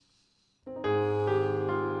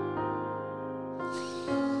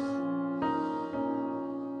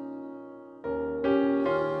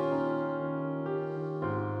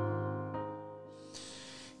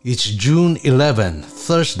It's June 11,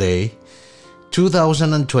 Thursday,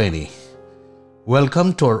 2020.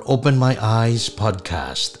 Welcome to our Open My Eyes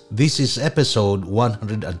podcast. This is episode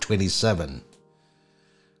 127.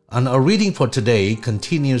 And our reading for today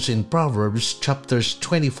continues in Proverbs chapters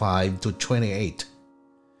 25 to 28.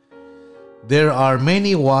 There are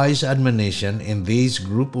many wise admonitions in this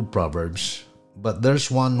group of Proverbs, but there's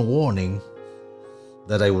one warning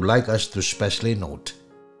that I would like us to especially note.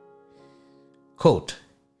 Quote,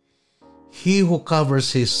 "He who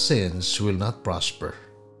covers his sins will not prosper,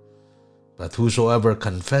 but whosoever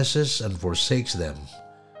confesses and forsakes them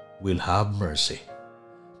will have mercy."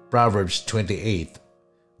 Proverbs 28,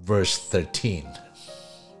 verse 13.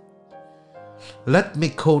 Let me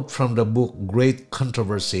quote from the book Great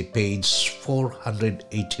Controversy, page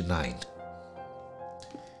 489.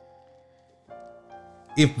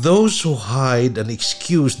 If those who hide and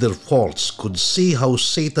excuse their faults could see how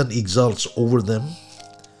Satan exults over them,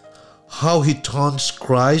 how he taunts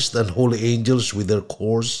Christ and holy angels with their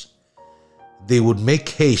course, they would make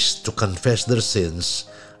haste to confess their sins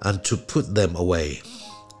and to put them away.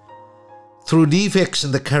 Through defects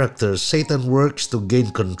in the character, Satan works to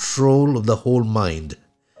gain control of the whole mind,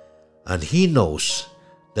 and he knows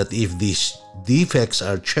that if these defects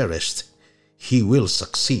are cherished, he will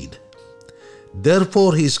succeed.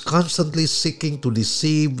 Therefore, he is constantly seeking to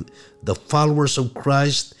deceive the followers of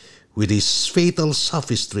Christ with his fatal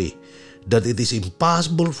sophistry that it is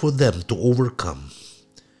impossible for them to overcome.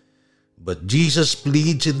 But Jesus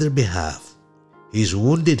pleads in their behalf, his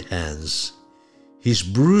wounded hands, his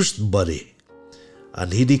bruised body,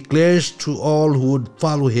 and he declares to all who would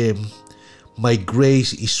follow him, "My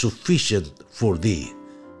grace is sufficient for thee."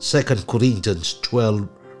 2 Corinthians 12,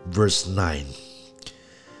 verse 9.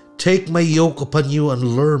 "Take my yoke upon you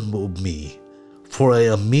and learn of me, for I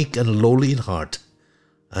am meek and lowly in heart,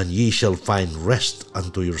 and ye shall find rest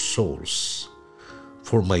unto your souls.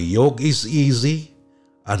 For my yoke is easy,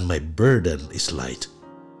 and my burden is light."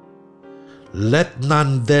 Let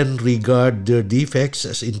none then regard their defects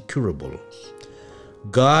as incurable.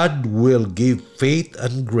 God will give faith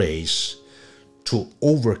and grace to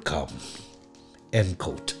overcome. End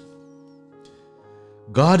quote.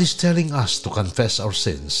 God is telling us to confess our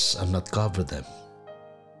sins and not cover them.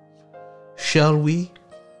 Shall we?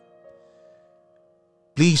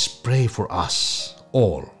 Please pray for us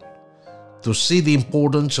all to see the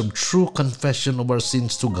importance of true confession of our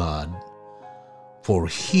sins to God, for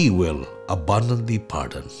He will abundantly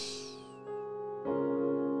pardon.